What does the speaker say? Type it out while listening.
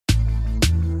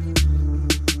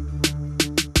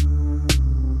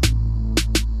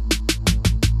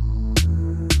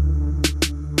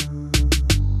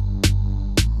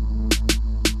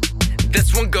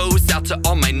This one goes out to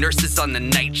all my nurses on the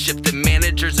night shift. The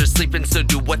managers are sleeping, so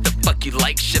do what the fuck you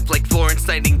like shift. Like Florence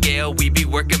Nightingale, we be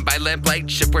working by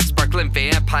lamplight shift. We're sparkling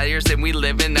vampires and we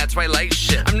live in that twilight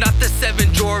shift. I'm not the 7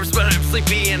 dwarves, but I'm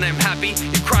sleepy and I'm happy.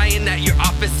 You're crying at your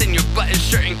office in your button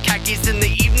shirt and khakis. In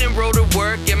the evening, roll to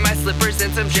work in my slippers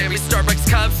and some jammies.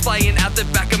 Starbucks cups flying out the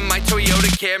back of my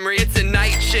Toyota Camry. It's a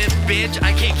night shift, bitch.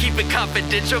 I can't keep it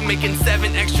confidential. Making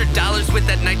 $7 extra with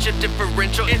that night shift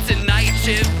differential. It's a night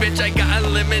shift, bitch. I got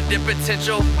unlimited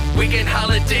potential. Weekend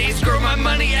holidays, grow my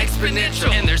money exponential.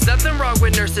 And there's nothing wrong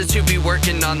with nurses who be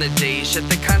working on the day shift.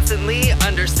 They're constantly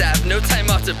understaffed, no time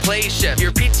off to play shift.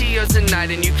 Your PTO's a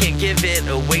night and you can't give it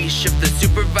away shift. The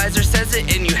supervisor says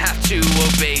it and you have to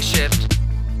obey shift.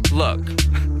 Look,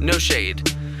 no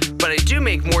shade, but I do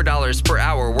make more dollars per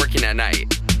hour working at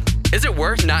night. Is it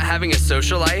worth not having a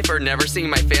social life or never seeing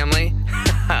my family?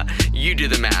 You do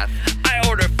the math. I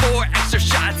order 4 extra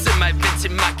shots in my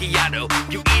Vincent Macchiato.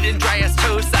 You eating dry ass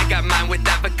toast, I got mine with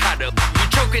avocado. You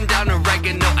choking down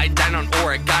oregano, I dine on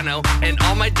oregano. And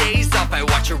all my days off, I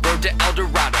watch a road to El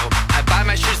Dorado. I buy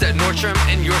my shoes at Nordstrom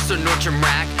and yours so Nordstrom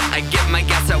Rack. I get my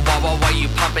gas at Wawa while you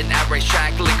pumping at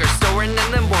Racetrack. Liquor store in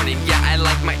the morning, yeah, I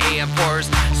like my AM pours.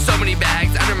 So many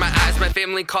bags under my eyes, my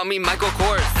family call me Michael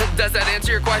Kors. Does that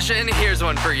answer your question? Here's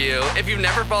one for you. If you've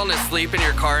never fallen asleep in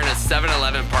your car in a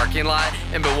 7-Eleven parking lot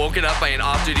and been woken up by an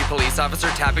off-duty police officer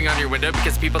tapping on your window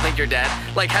because people think you're dead,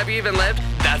 like, have you even lived?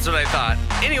 That's what I thought.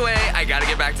 Anyway, I gotta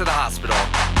get back to the hospital.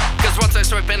 Cause once I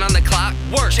swipe in on the clock,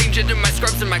 work, change into my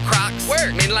scrubs and my Crocs,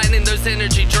 work, mainlining those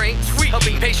energy drinks, sweet,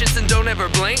 helping patients and don't ever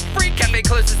blink, free, cafe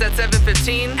closes at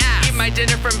 7:15, eat my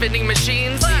dinner from vending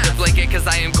machines, need a blanket cause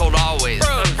I am cold always,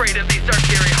 afraid of these dark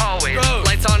scary hallways,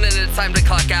 lights on and it's time to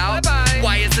clock out, bye-bye.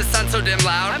 Why is the sun so damn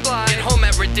loud? I'm blind, get home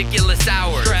at ridiculous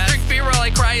hours, drink beer while I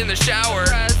cry in the shower,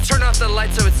 turn off the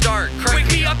lights so it's dark, wake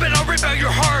me up and I'll rip out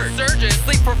your heart, surgeon,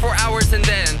 sleep for 4 hours and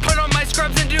then put on my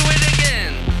scrubs and do it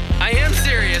again. I am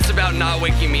serious about not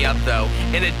waking me up though,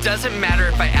 and it doesn't matter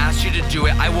if I ask you to do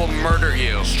it, I will murder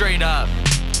you, straight up.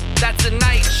 That's a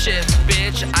night shift,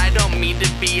 bitch, I don't mean to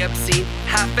be obscene.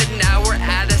 Half an hour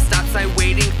at a stop sign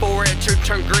waiting for it to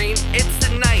turn green. It's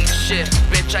a night shift,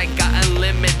 bitch, I got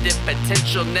unlimited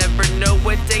potential. Never know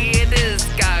what day it is,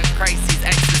 got crises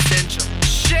existential.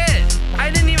 Shit, I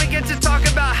didn't even get to talk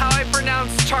about how I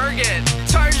pronounce Target,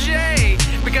 Target,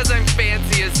 because I'm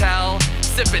fancy as hell.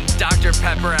 Sipping Dr.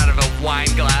 Pepper out of a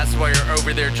wine glass while you're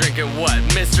over there drinking what,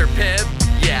 Mr. Pibb?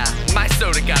 Yeah, my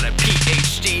soda got a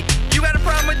PhD. You got a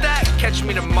problem with that? Catch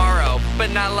me tomorrow,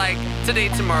 but not like today,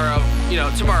 tomorrow, you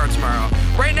know, tomorrow.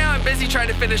 Right now I'm busy trying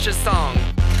to finish a song.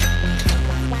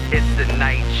 It's the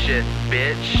night shift,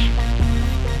 bitch.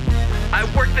 I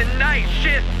work the night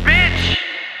shift, bitch!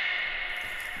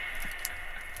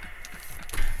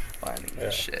 Finding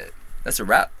this shit. That's a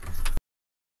wrap.